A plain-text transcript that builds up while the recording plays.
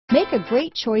Make a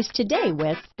great choice today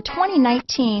with the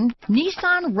 2019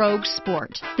 Nissan Rogue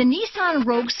Sport. The Nissan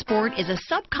Rogue Sport is a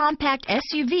subcompact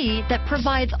SUV that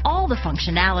provides all the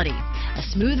functionality. A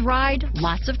smooth ride,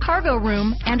 lots of cargo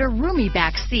room, and a roomy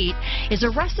back seat is a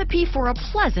recipe for a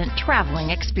pleasant traveling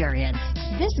experience.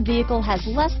 This vehicle has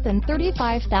less than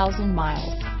 35,000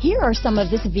 miles. Here are some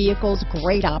of this vehicle's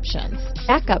great options: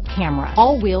 backup camera,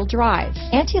 all-wheel drive,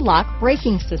 anti-lock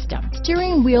braking system,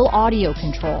 steering wheel audio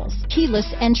controls, keyless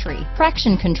entry,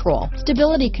 traction control,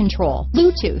 stability control,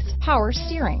 Bluetooth, power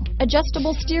steering,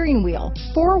 adjustable steering wheel,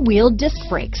 four-wheel disc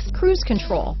brakes, cruise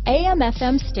control,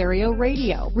 AM/FM stereo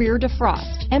radio, rear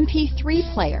defrost, MP3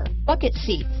 player, bucket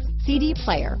seats, CD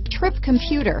player, trip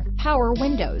computer, power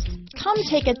windows. Come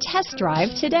take a test drive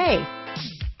today.